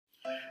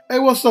Hey,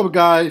 what's up,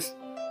 guys?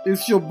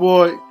 It's your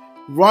boy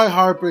Roy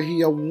Harper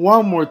here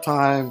one more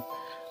time,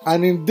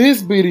 and in this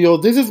video,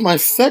 this is my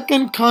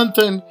second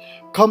content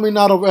coming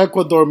out of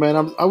Ecuador,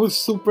 man. I was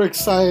super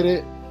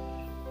excited,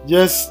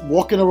 just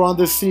walking around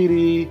the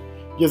city,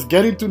 just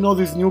getting to know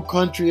this new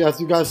country, as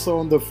you guys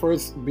saw in the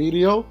first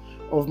video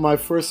of my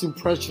first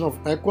impression of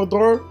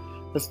Ecuador,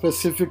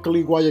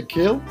 specifically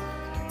Guayaquil.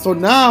 So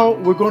now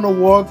we're gonna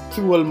walk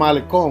to El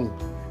Malecon.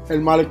 El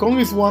Malecon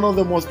is one of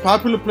the most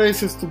popular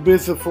places to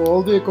visit for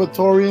all the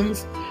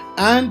Ecuadorians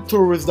and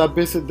tourists that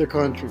visit the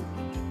country.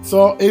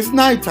 So it's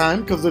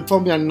nighttime, because they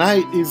told me at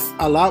night is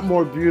a lot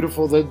more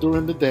beautiful than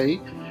during the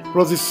day,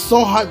 because it's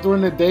so hot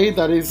during the day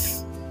that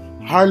it's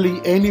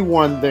hardly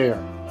anyone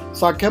there.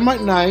 So I came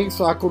at night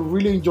so I could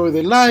really enjoy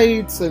the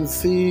lights and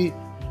see,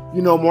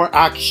 more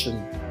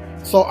action.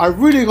 So I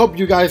really hope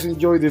you guys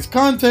enjoy this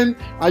content.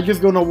 I'm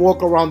just gonna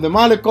walk around the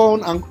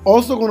Malecon. I'm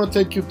also gonna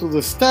take you to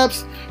the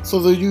steps so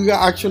that you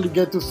actually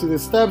get to see the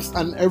steps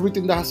and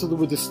everything that has to do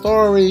with the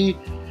story.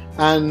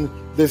 And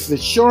there's the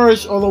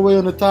church all the way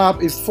on the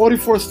top. It's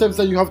 44 steps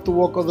that you have to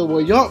walk all the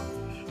way up.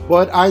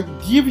 But I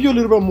give you a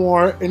little bit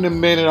more in a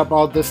minute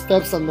about the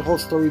steps and the whole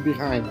story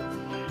behind it.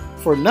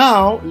 For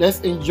now,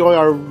 let's enjoy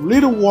our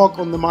little walk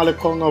on the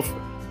Malecon of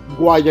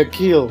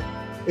Guayaquil.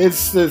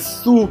 It's a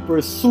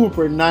super,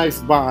 super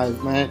nice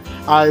vibe, man.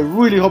 I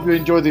really hope you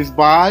enjoy this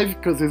vibe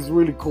because it's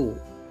really cool.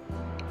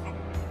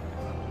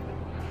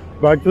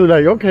 Back to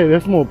okay,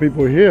 there's more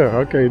people here.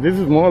 Okay, this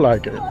is more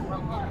like it.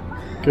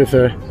 Okay,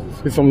 so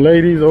there's some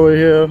ladies over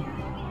here.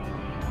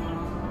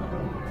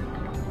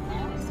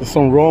 There's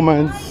some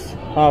romance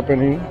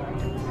happening.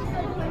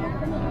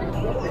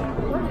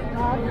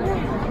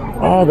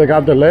 Oh, they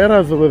got the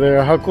letters over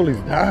there. How cool is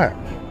that?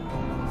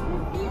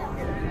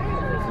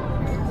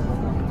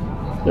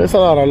 There's a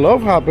lot of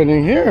love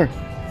happening here.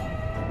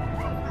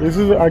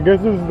 I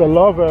guess this is the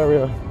love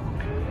area.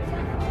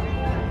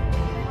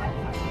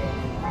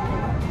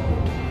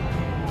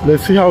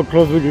 Let's see how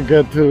close we can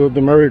get to the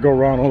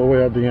merry-go-round all the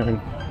way at the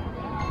end.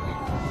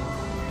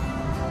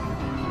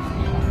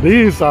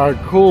 These are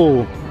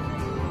cool.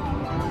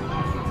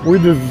 We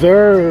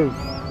deserve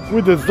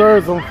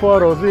some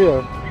photos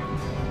here.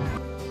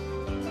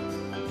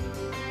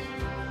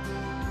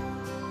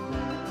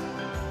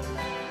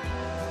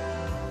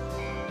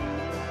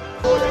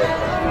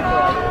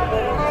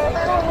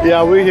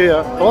 Yeah, we're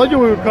here. Told you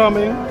we were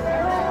coming.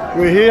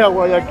 We're here,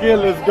 Guayaquil.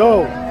 Let's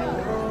go.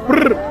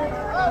 Brr.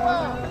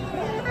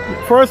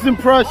 First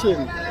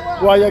impression,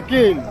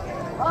 Guayaquil.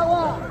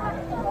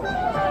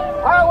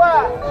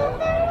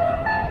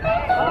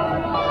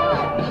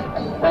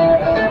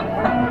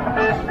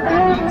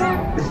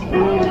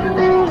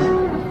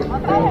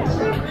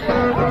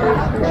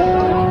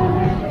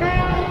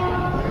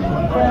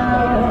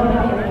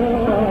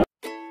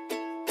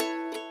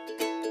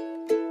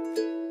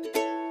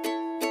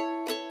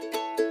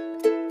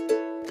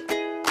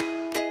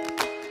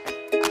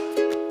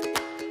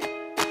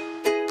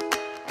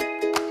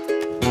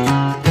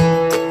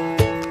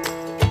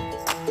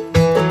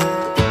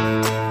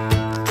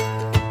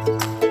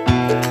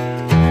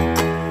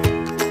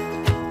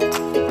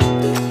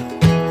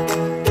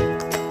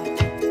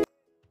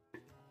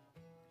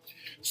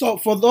 So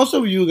for those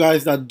of you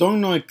guys that don't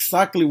know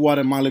exactly what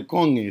a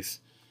Malecon is,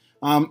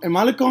 a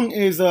Malecon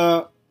is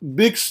a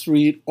big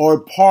street or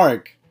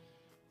park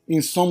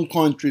in some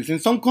countries. In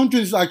some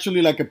countries, it's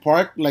actually like a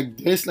park like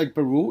this, like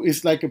Peru.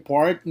 It's like a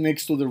park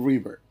next to the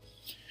river.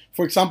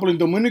 For example, in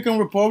Dominican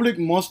Republic,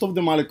 most of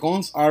the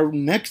Malecons are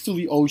next to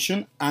the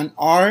ocean and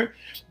are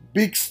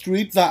big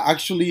streets that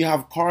actually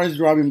have cars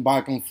driving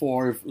back and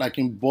forth, like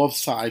in both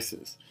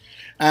sizes.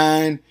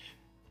 And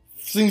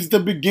since the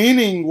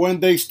beginning,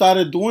 when they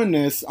started doing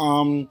this,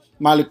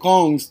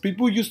 Malecons,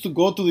 people used to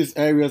go to these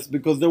areas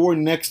because they were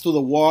next to the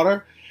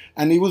water,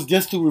 and it was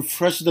just to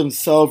refresh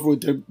themselves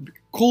with the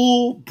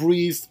cool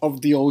breeze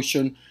of the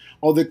ocean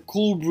or the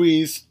cool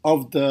breeze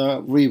of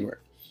the river.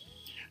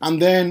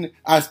 And then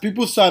as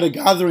people started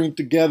gathering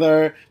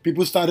together,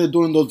 people started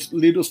doing those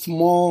little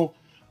small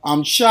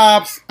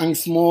shops and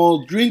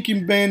small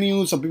drinking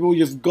venues, and people would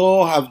just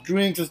go have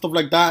drinks and stuff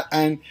like that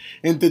and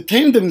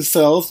entertain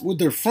themselves with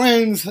their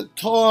friends,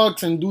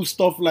 talks and do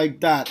stuff like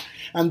that.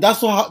 And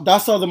that's how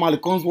the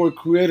Malecons were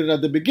created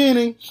at the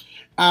beginning,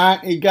 and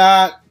it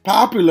got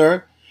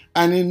popular,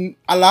 and in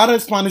a lot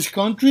of Spanish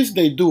countries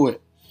they do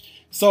it.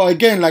 So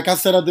again, like I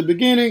said at the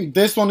beginning,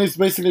 this one is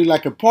basically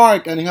like a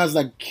park, and it has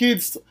like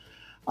kids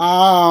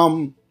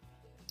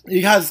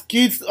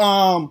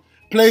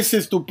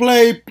places to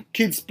play,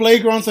 kids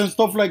playgrounds and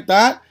stuff like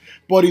that.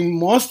 But in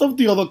most of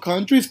the other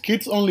countries,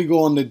 kids only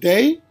go on the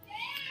day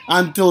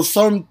until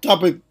some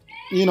type of,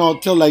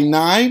 till like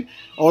 9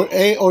 or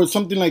 8 or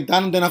something like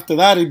that. And then after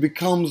that, it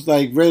becomes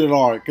like rated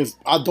R, because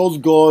adults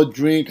go,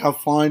 drink, have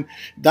fun.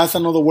 That's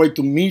another way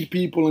to meet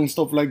people and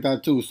stuff like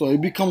that too. So it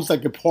becomes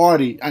like a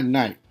party at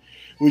night,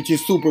 which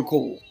is super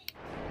cool.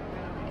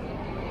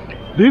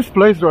 This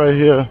place right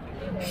here,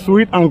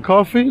 Sweet and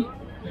Coffee,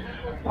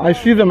 I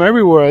see them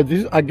everywhere.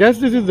 I guess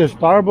this is the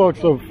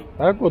Starbucks of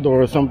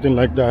Ecuador or something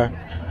like that,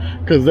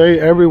 because they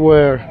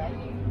everywhere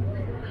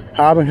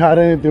I haven't had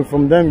anything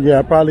from them yet.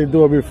 I'll probably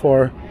do it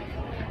before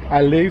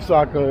I leave so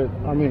I could,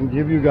 I mean,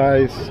 give you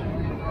guys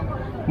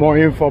more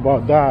info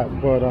about that.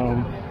 But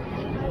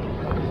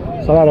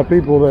it's a lot of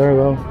people there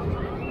though.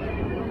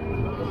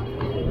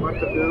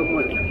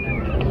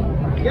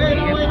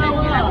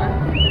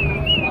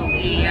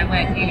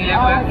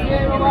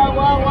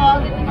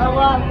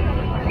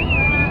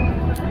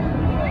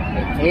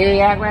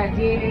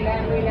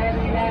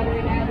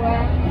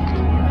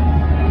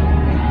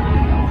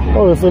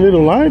 Oh, there's a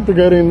little line to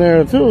get in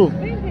there too.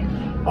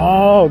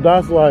 Oh,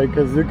 that's why,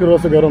 because you could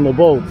also get on the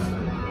boats.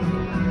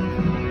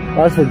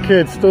 That's for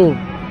kids too.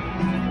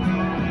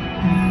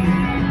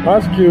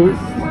 That's cute.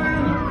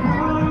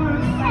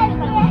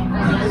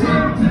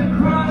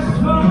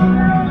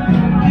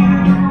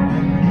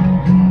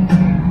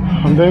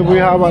 And then we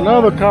have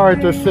another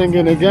character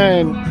singing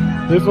again.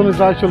 This one is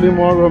actually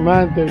more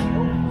romantic.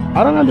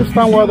 I don't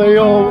understand why they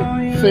all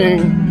sing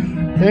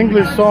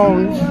English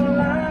songs.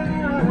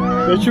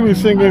 They should be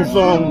singing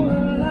some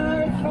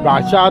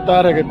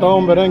bachata,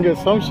 reggaeton, merengue,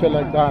 some shit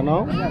like that,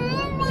 no?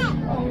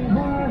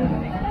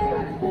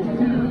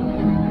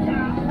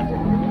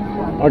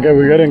 Okay,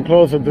 we're getting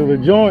closer to the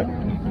joint.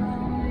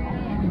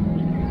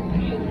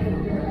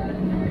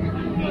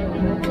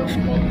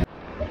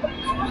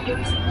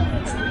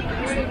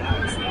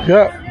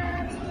 Yeah.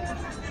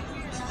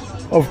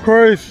 Of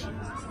course,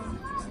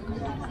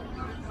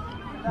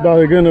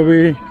 there's gonna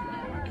be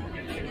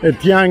a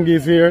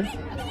tianguis here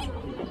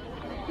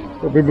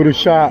for people to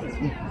shop.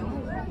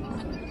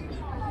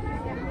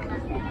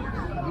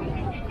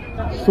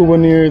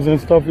 Souvenirs and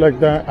stuff like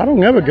that. I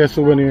don't ever get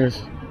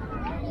souvenirs.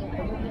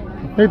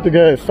 I need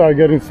to start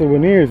getting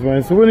souvenirs,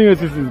 man.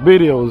 Souvenirs is these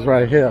videos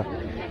right here.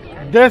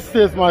 This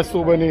is my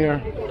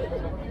souvenir.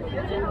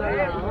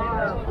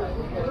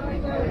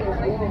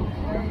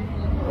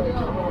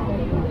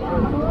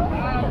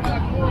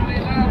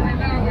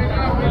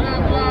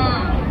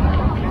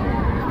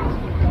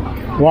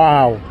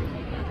 Wow.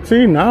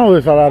 See, now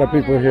there's a lot of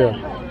people here.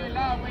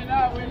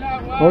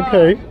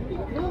 Okay.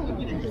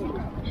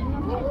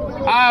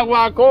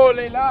 Agua, cole,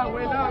 el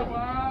agua, el agua.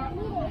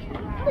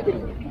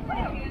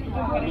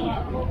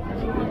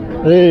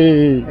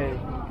 Hey.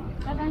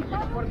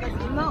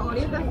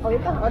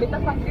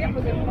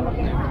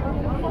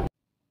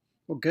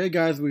 Okay,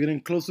 guys, we're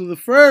getting close to the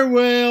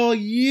farewell.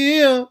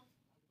 Yeah.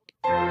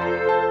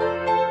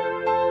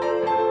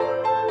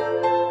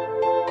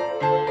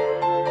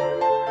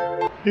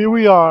 Here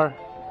we are.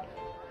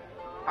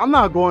 I'm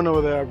not going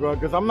over there, bro,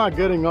 because I'm not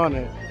getting on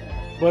it.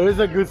 But it's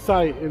a good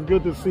sight. It's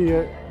good to see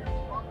it.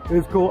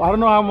 It's cool. I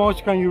don't know how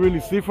much can you really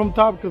see from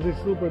top because it's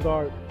super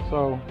dark.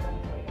 So,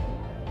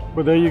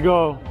 but there you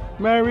go.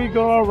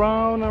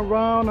 Merry-go-round,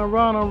 around,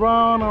 around,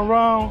 around,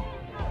 around.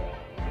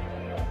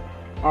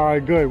 All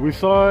right, good. We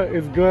saw it.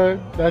 It's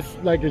good. That's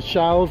like a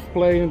child's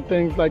play and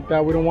things like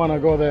that. We don't want to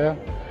go there.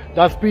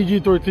 That's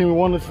PG-13. We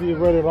want to see it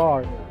rated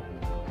R.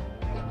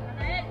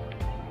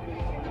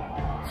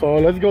 So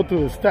let's go to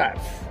the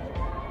stats.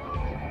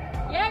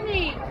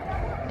 Yanni.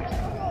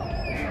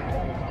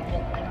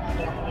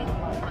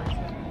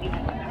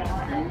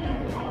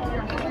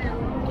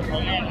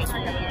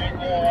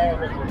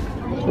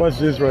 What's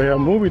this right here?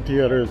 Movie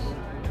theaters.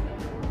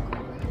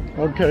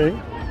 Okay.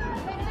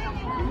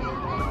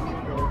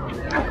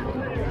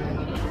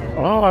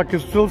 Oh, I can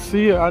still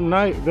see it at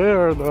night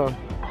there.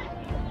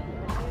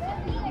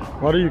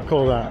 What do you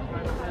call that?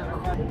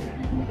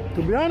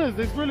 To be honest,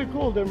 it's really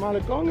cool. The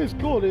Malecon is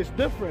cool. It's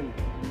different.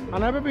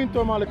 I've never been to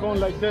a Malecon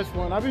like this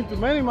one. I've been to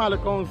many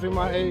Malecons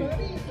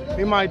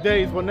in my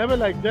days, but never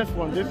like this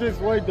one. This is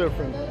way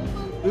different.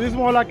 This is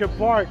more like a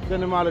park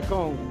than a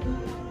Malecon.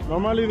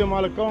 Normally the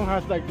Malecon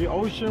has like the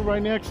ocean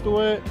right next to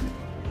it,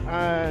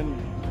 and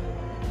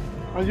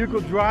you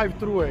could drive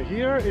through it.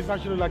 Here it's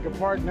actually like a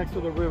park next to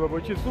the river,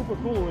 which is super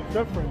cool. It's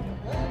different.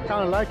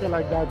 Kind of like it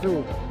like that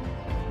too.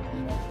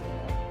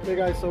 Okay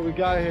guys, so we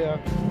got here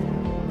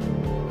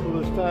to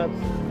the steps.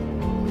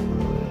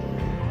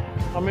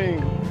 I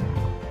mean,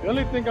 the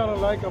only thing I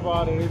don't like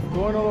about it is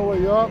going all the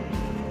way up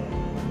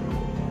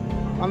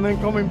and then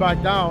coming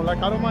back down. Like,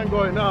 I don't mind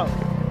going up.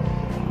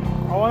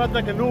 I want to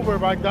take an Uber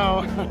back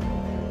down.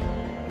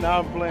 Now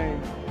I'm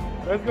playing.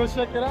 Let's go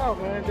check it out,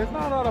 man. There's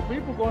not a lot of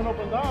people going up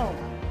and down.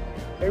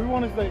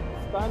 Everyone is like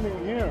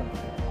standing here.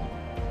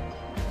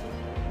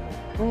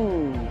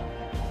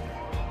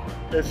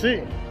 Let's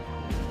see.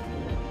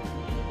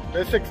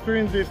 Let's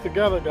experience this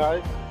together,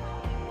 guys.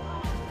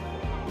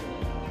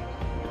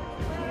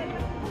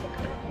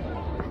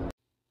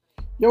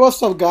 Yo,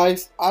 what's up,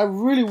 guys? I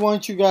really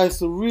want you guys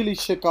to really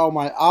check out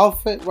my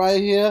outfit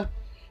right here.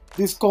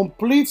 This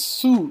complete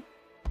suit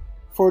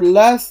for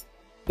less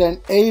than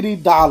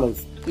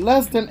 $80.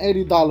 Less than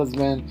 $80,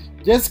 man.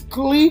 Just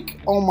click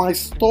on my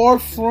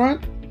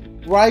storefront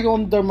right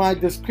under my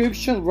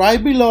description,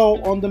 right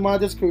below under my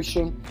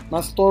description, my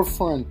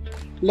storefront.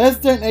 Less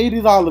than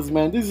 $80,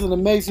 man. This is an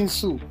amazing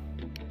suit.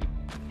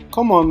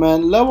 Come on,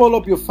 man. Level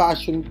up your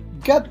fashion.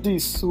 Get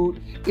this suit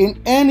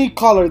in any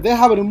color. They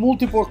have it in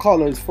multiple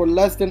colors for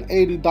less than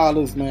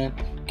 $80, man.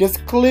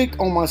 just click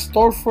on my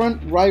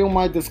storefront right on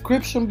my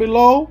description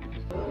below.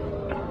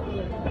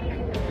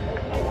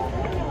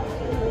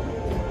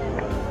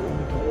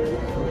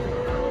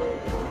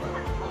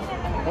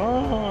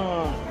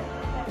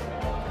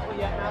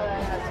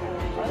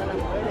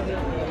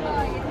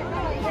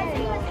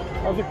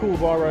 That's a cool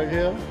bar right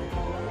here.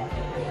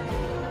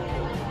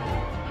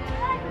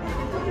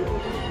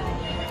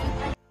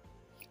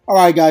 All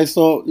right, guys,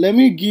 so let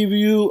me give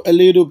you a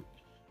little,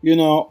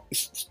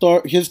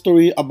 start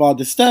history about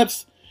the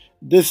steps.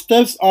 The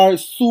steps are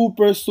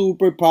super,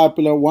 super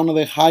popular, one of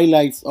the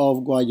highlights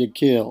of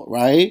Guayaquil,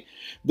 right?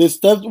 The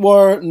steps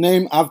were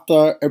named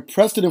after a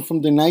president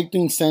from the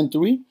 19th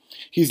century.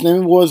 His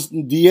name was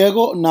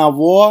Diego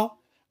Noboa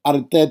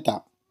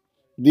Arteta.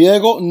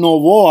 Diego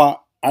Noboa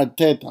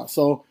Arteta.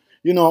 So,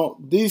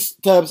 these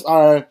steps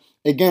are,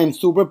 again,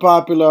 super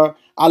popular.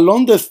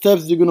 Along the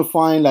steps, you're going to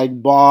find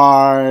like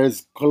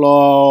bars,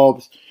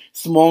 clubs,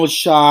 small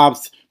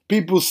shops,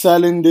 people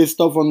selling this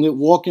stuff on the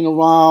walking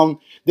around.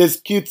 There's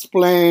kids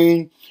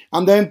playing.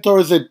 And then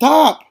towards the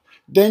top,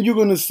 then you're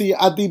going to see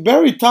at the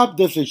very top,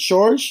 there's a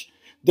church.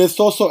 There's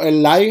also a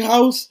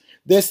lighthouse.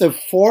 There's a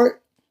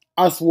fort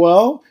as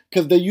well,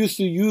 because they used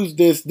to use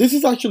this. This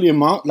is actually a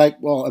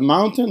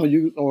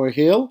mountain or a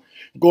hill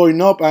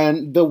going up,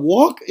 and the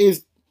walk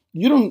is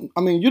you don't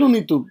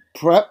need to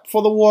prep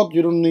for the walk.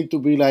 You don't need to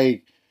be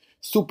like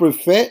super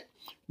fit,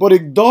 but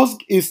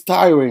is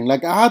tiring.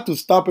 Like I had to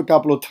stop a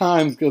couple of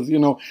times because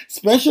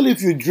especially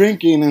if you're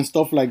drinking and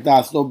stuff like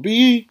that. So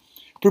be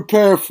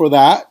prepared for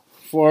that,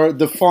 for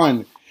the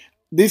fun.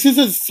 This is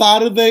a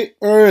Saturday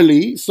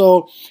early,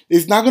 so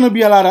it's not going to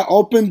be a lot of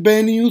open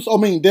venues. I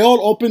mean, they're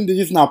all open, they're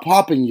just not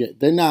popping yet.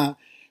 They're not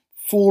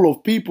full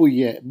of people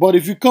yet. But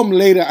if you come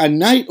later at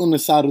night on a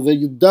Saturday,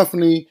 you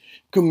definitely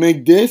could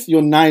make this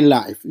your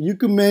nightlife. You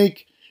could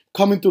make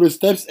coming to the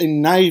steps a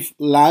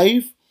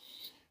nightlife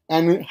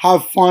and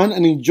have fun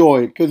and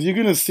enjoy it, because you're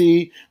going to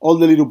see all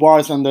the little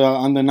bars and the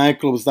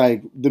nightclubs,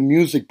 like the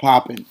music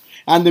popping.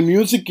 And the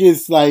music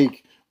is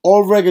like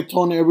all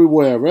reggaeton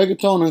everywhere,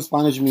 reggaeton and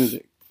Spanish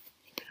music.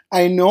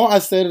 I know I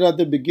said it at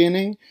the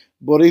beginning,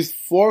 but it's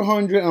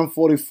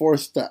 444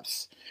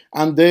 steps.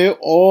 And they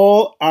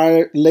all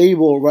are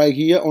labeled right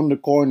here on the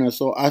corner.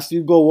 So as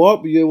you go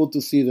up, you're able to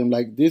see them.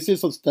 Like this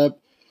is a step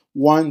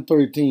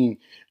 113.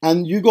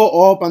 And you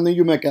go up and then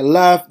you make a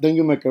left, then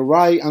you make a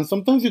right. And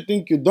sometimes you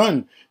think you're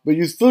done, but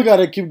you still got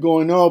to keep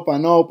going up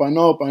and up and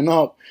up and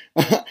up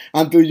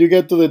until you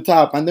get to the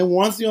top. And then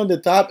once you're on the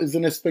top, it's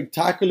a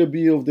spectacular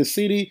view of the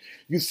city.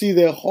 You see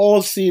the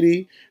whole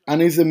city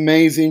and it's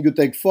amazing. You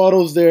take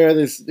photos there.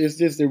 It's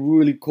just a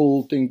really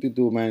cool thing to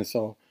do, man.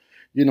 So,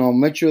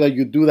 make sure that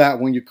you do that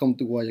when you come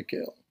to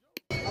Guayaquil.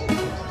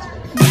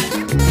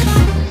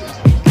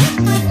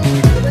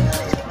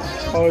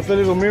 Oh, it's a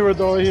little mirror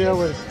door here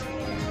with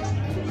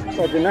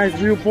like a nice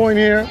viewpoint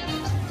here.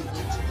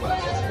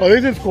 Oh,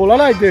 this is cool. I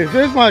like this.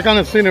 This is my kind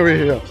of scenery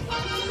here.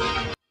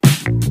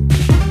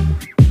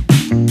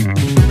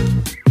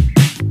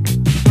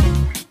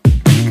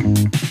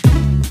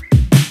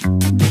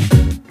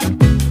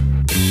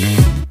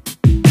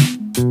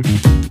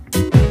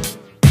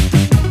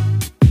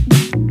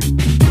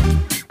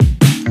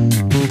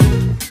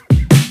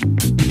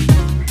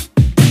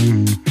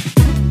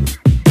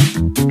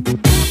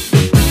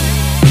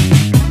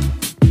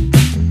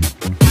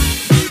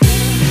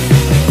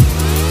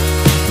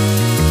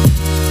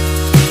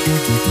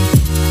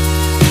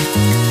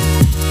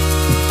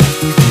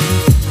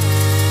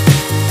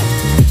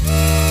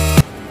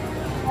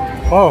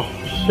 Oh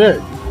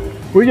shit,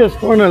 we just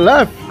turned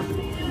left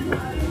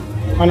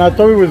and I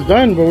thought we was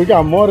done, but we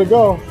got more to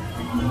go.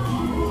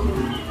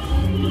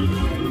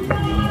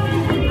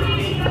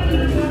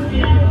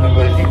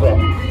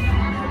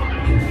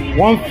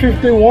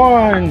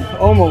 $151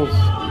 almost.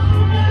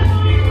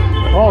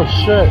 Oh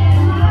shit.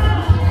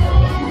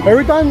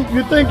 Every time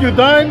you think you're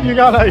done, you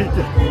got like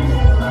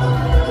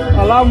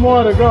a lot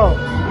more to go.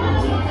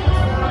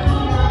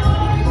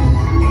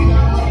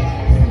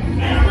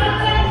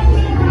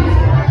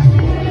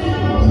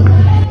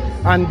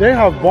 And they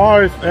have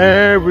bars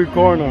every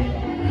corner.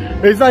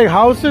 It's like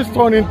houses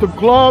turned into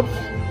clubs,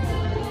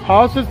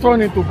 houses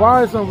turned into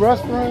bars and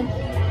restaurants.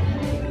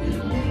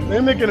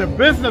 They're making a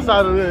business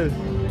out of this.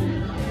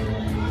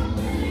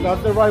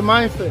 That's the right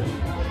mindset.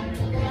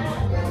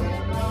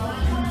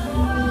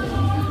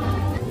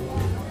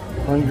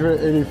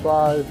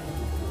 185.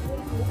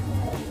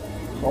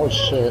 Oh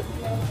shit.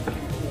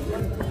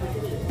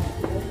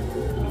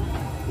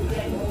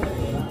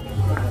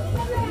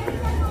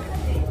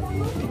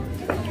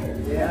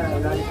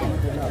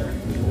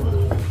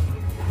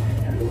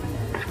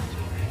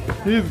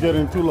 He's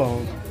getting too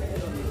long.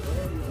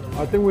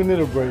 I think we need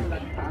a break.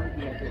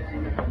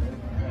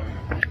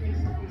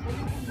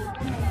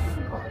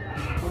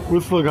 We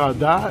still got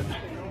that.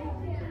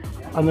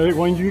 And then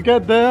when you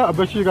get there, I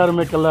bet you gotta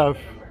make a left.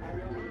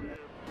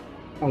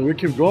 And we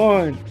keep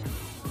going.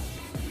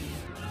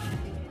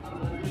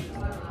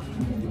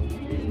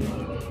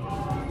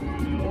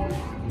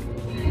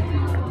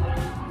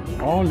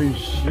 Holy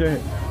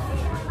shit.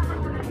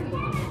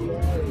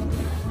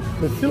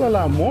 There's still a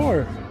lot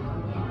more.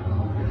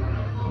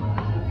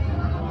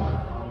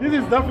 This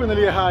is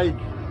definitely a hike.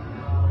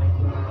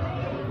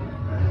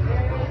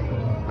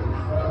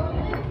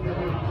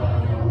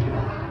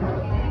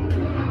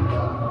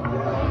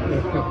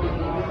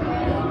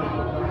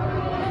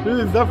 This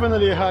is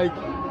definitely a hike.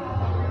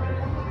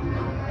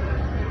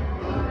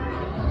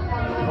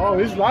 Oh,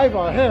 it's live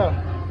out here.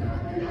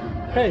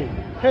 Hey,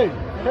 hey,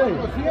 hey.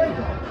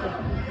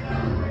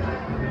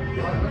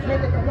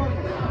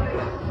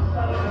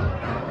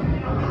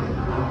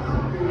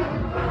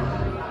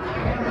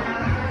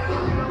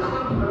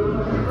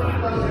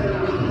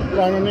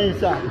 La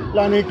Nunisa,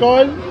 la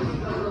Nicole,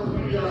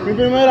 mi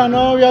primera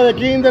novia de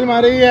Kinder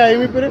María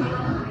y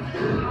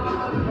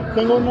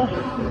tengo una.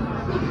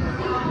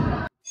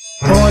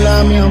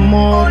 Hola mi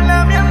amor,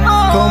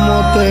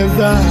 ¿cómo te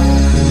va?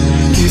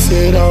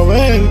 Quisiera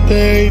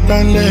verte y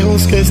tan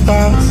lejos que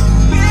estás.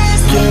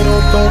 Quiero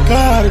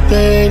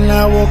tocarte en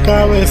la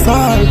boca,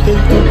 besarte y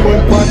tu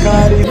cuerpo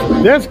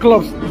acariciar. There's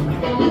clubs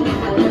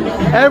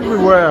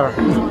everywhere.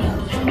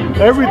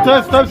 Every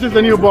 10 steps is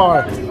a new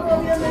bar.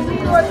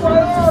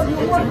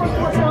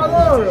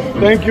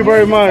 Thank you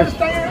very much.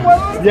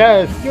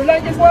 Yes. You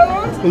like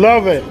Ecuador?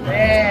 Love it.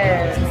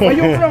 Yeah. Where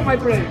you from, my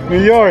friend?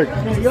 New York.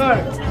 New York.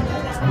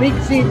 Big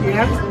city,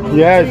 huh?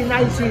 Yes. Very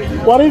nice city.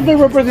 What is the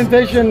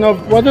representation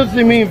of, what does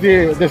it mean,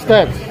 the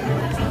steps?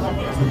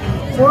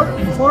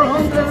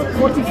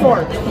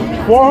 444.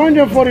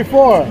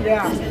 444?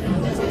 Yeah.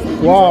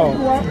 Wow. You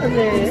walk in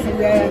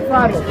the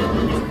faro.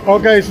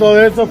 Okay, so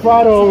there's a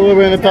faro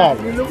over in the top.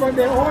 You look at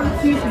the whole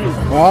city.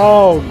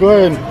 Oh,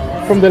 good.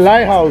 From the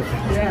lighthouse.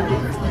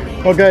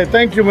 Yeah. Okay,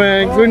 thank you,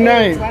 man. Good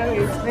night. Thank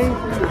you.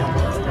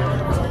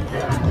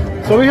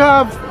 So we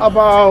have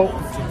about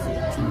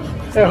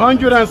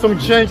 100 and some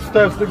change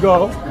steps to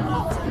go.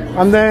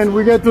 And then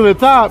we get to the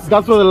top.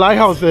 That's where the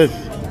lighthouse is.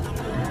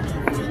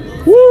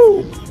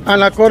 Woo!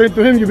 And according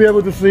to him, you'll be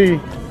able to see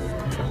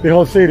the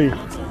whole city.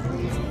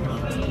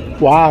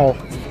 Wow.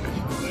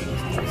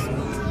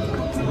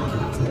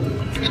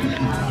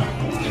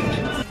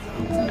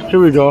 Here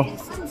we go.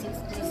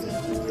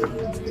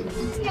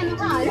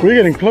 We're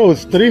getting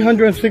close.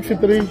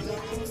 363.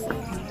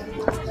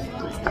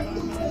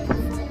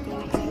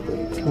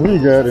 We're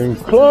getting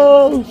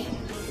close.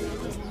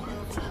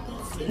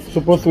 It's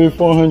supposed to be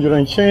 400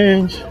 and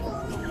change.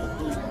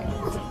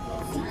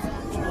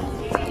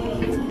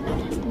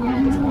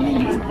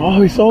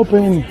 Oh, it's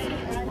open.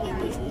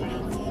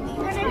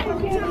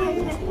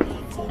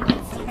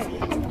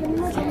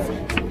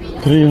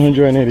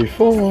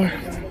 $384.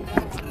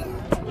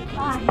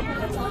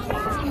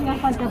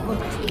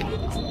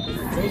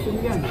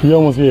 You're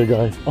almost here,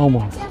 guys.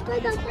 Almost.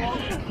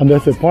 And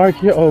there's a park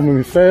here. Oh,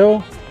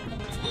 Museo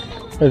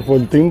El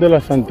Fortín de la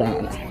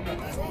Santana.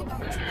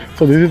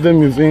 So this is the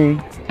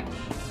museum.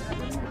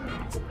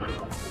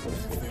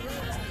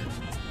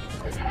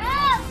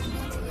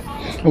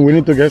 And we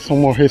need to get some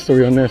more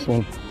history on this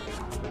one,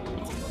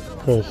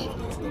 because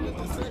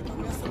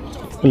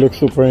it looks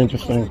super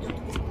interesting.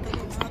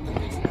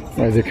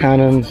 Like the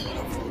cannons.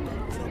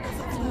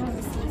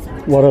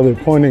 What are they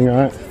pointing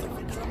at?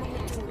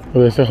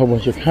 Well, there's a whole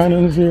bunch of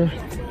cannons here.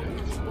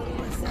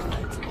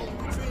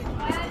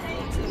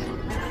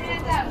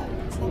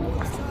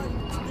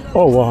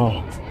 Oh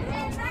wow.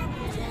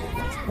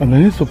 And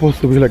then it's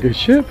supposed to be like a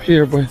ship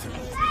here, but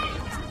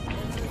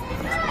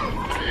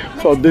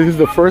so this is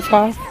the first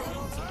half,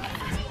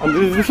 and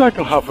this is the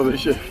second half of the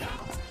ship.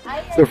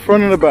 The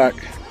front and the back.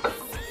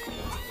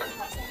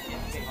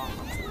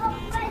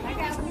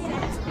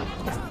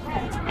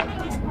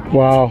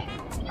 Wow.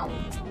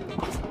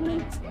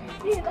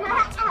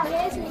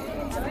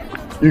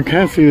 You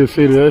can see the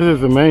city. This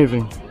is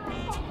amazing.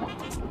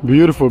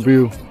 Beautiful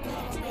view.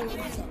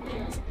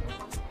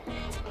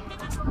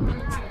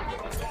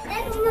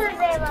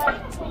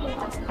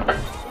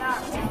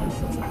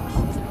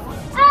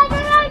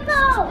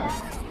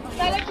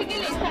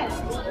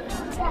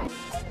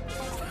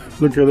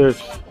 Look at this.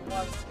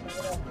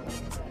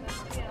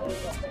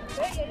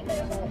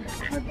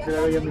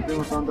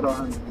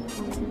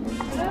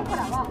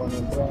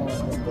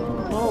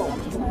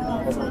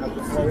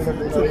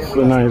 It's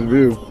a nice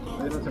view.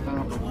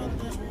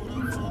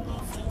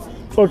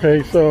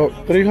 Okay, so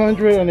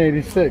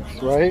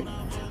 386, right?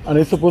 And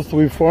it's supposed to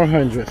be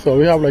 400, so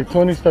we have like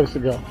 20 steps to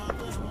go.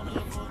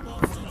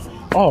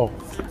 Oh,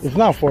 it's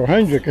not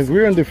 400 because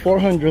we're in the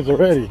 400s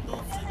already.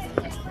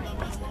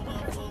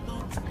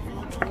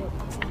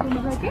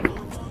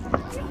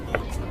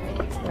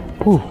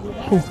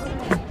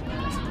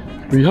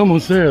 We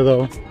almost there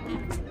though.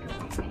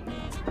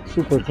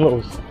 Super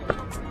close.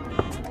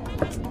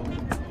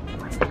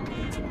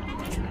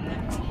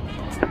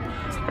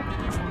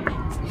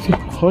 See,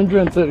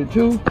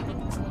 132.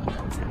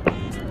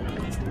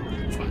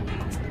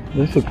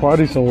 There's a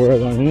party somewhere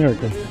down here.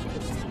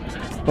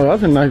 Oh,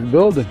 that's a nice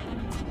building.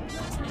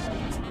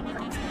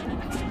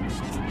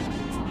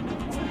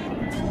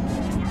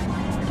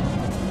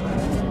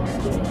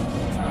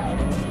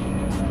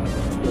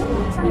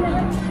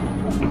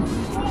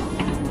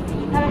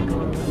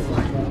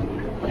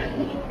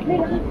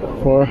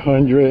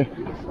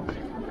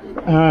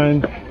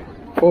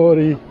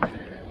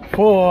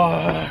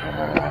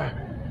 444.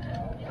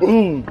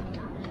 Boom.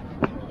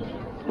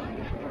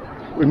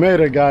 We made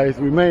it, guys.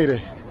 We made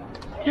it.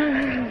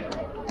 Yeah.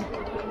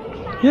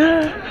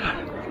 Yeah.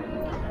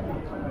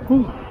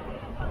 Whew.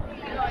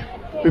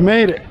 We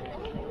made it.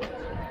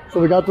 So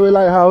we got to the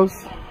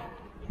lighthouse.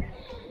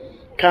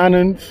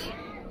 Cannons.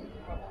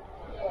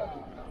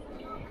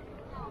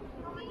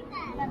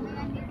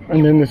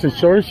 And then there's a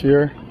church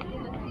here.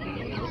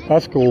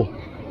 That's cool.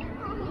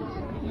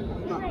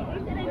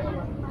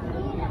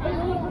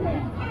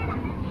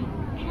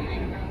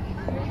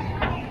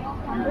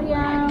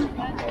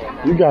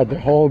 You got the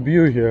whole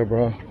view here,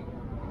 bro.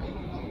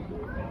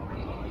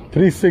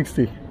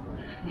 360.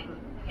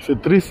 It's a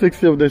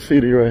 360 of the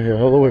city right here,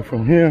 all the way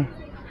from here.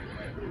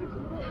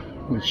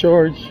 The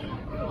church.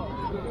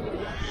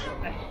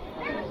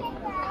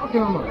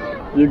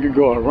 You could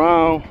go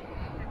around.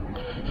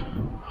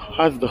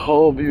 That's the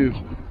whole view.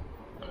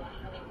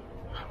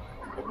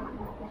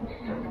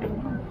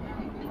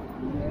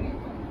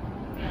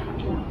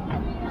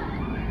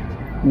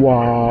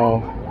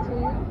 Wow.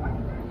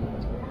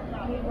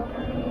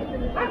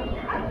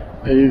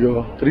 There you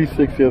go.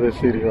 360 of the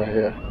city right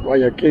here.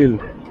 Guayaquil.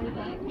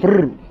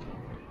 Brr.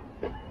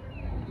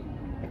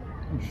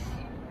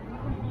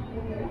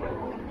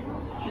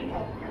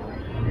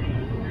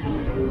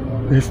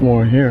 There's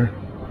more here.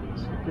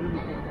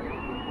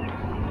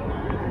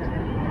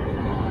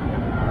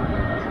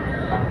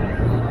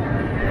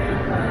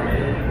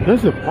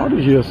 There's a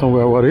party here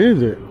somewhere. What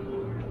is it?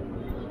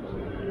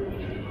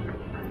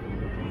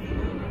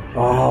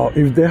 Oh,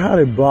 if they had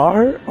a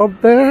bar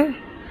up there,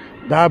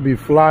 that'd be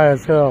fly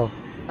as hell.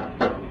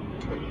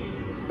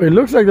 It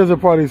looks like there's a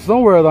party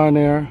somewhere down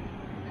there.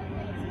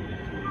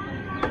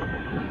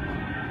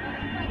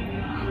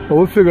 But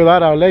we'll figure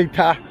that out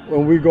later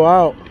when we go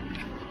out.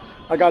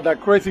 I got that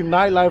crazy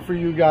nightlife for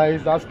you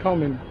guys. That's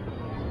coming.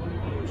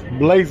 It's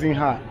blazing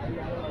hot.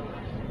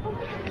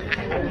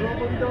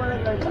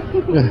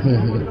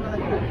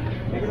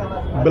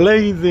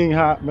 Blazing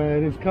hot,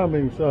 man. It's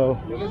coming. So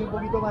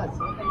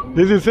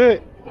this is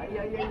it.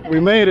 We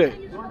made it.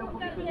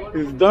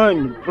 It's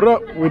done.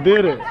 We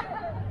did it.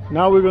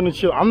 Now we're gonna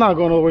chill. I'm not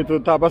going all the way to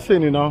the top. I've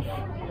seen enough.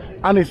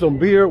 I need some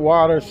beer,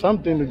 water,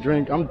 something to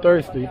drink. I'm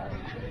thirsty.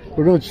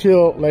 We're gonna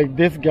chill like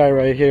this guy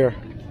right here.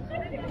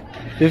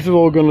 This is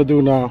what we're gonna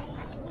do now.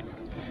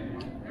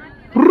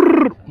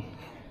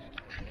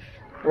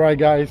 Right,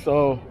 guys,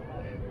 so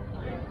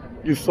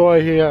you saw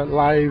it here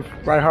live,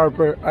 Right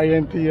Harper,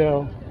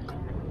 INTL.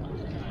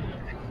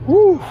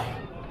 Woo!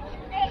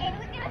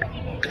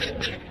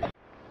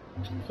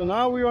 So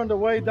now we're on the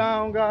way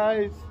down,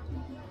 guys.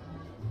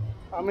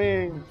 I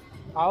mean,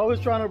 I always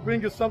trying to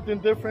bring you something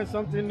different,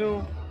 something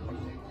new.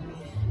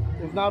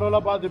 It's not all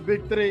about the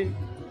big three.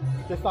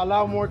 There's a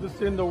lot more to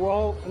see in the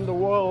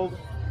world.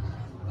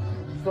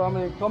 So I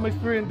mean, come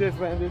experience this,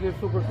 man. This is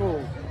super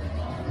cool.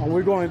 And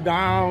we're going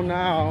down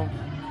now,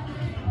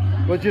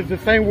 which is the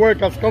same work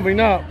that's coming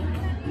up.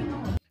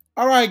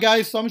 All right,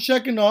 guys. So I'm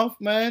checking off,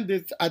 man.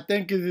 This I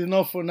think is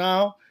enough for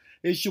now.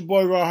 It's your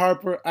boy Roy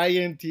Harper,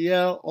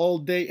 INTL, all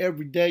day,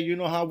 every day. You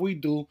know how we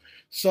do.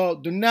 So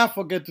do not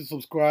forget to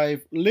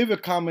subscribe. Leave a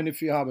comment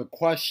if you have a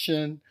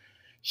question.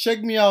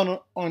 Check me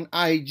out on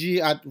IG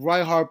at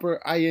Roy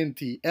Harper,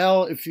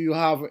 INTL. If you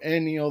have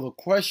any other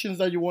questions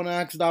that you want to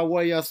ask that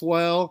way as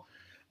well.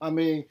 I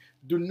mean,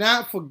 do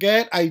not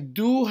forget, I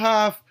do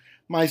have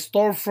my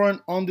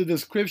storefront on the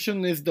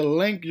description. Is the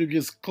link. You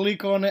just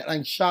click on it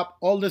and shop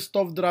all the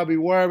stuff that I'll be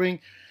wearing.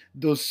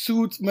 The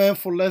suits, man,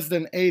 for less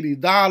than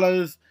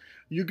 $80.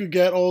 You could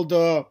get all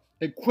the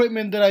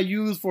equipment that I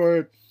use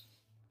for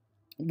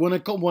when I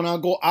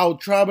go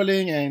out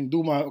traveling and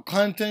do my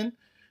content.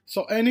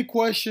 So any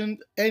questions,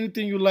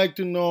 anything you'd like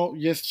to know,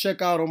 just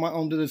check out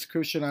on the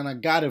description and I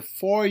got it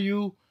for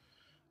you.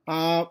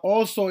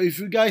 Also, if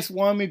you guys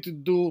want me to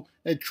do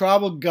a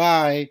travel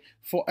guide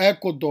for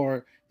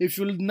Ecuador, if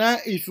you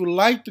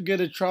like to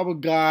get a travel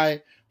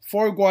guide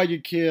for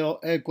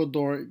Guayaquil,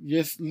 Ecuador,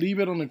 just leave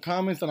it on the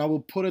comments and I will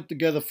put it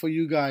together for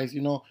you guys.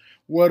 You know,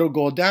 where to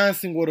go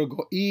dancing, where to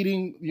go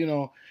eating, you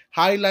know,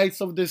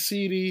 highlights of the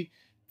city,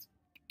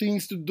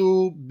 things to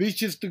do,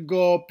 beaches to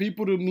go,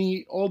 people to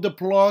meet, all the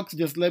plugs.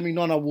 Just let me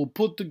know and I will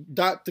put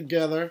that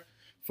together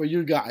for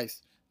you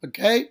guys.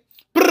 Okay?